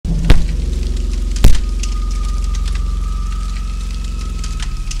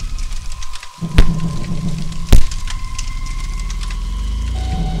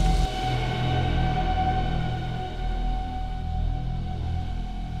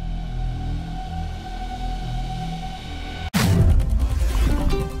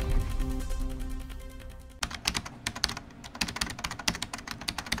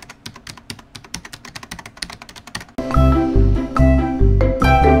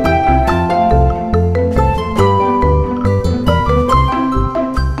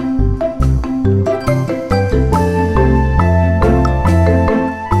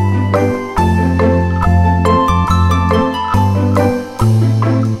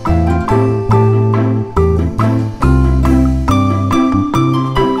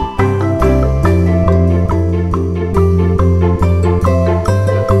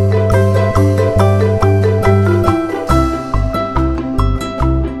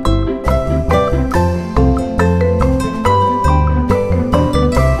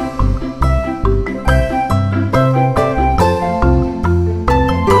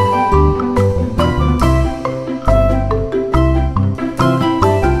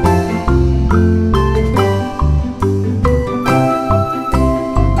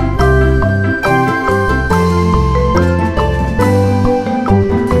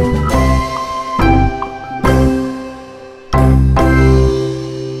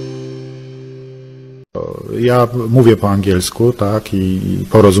Ja mówię po angielsku, tak, i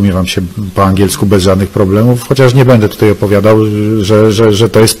porozumiewam się po angielsku bez żadnych problemów, chociaż nie będę tutaj opowiadał, że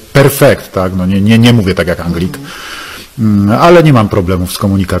to jest perfekt, tak, no nie mówię tak jak Anglik, ale nie mam problemów z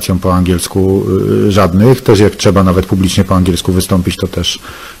komunikacją po angielsku żadnych, też jak trzeba nawet publicznie po angielsku wystąpić, to też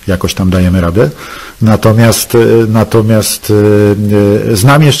jakoś tam dajemy radę. Natomiast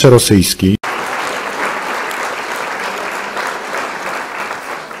znam jeszcze rosyjski.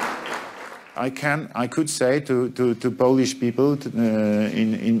 I could say to Polish people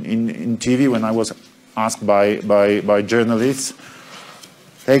in TV when I was asked by journalists,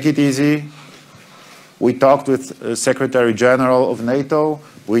 take it easy. We talked with Secretary General of NATO.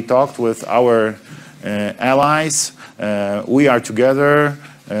 We talked with our allies. We are together.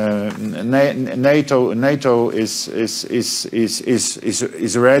 NATO is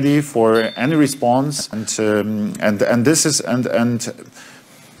ready for any response,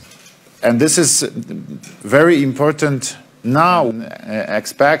 and this is very important now.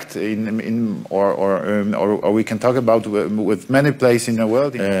 Expect or we can talk about with many places in the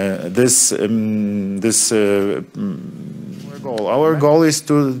world. Our goal is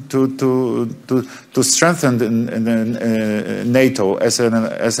to strengthen NATO as an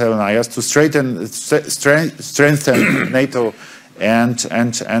alliance, to strengthen NATO, and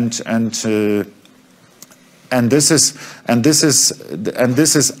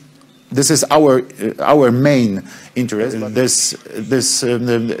this is our main interest.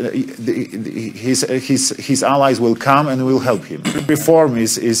 His allies will come and will help him. Reform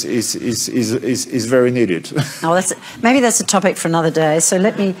is very needed. Oh, maybe that's a topic for another day. So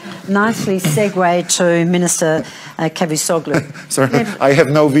let me nicely segue to Minister Cavusoglu. Sorry, I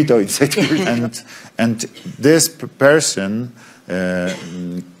have no veto in such. And this person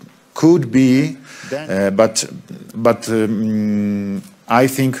could be, but I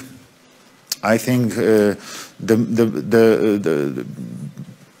think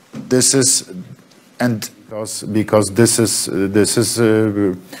this is, and because this is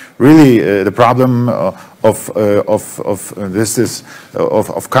really the problem of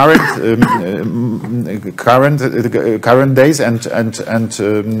current days and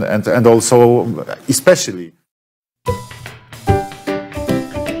also especially.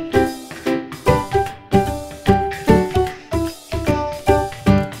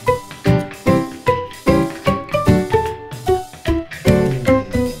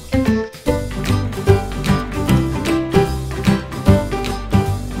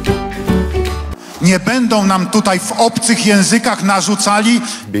 Nie będą nam tutaj w obcych językach narzucali.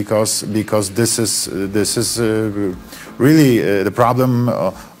 Because this is really the problem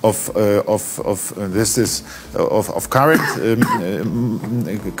of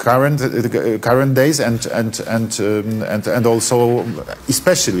current days and also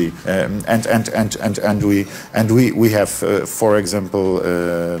especially and we have for example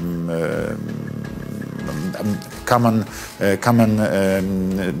common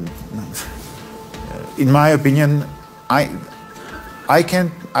in my opinion, I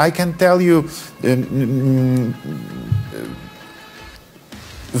can tell you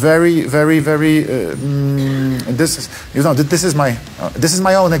very this is, you know, this is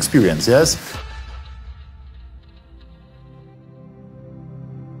my own experience, yes.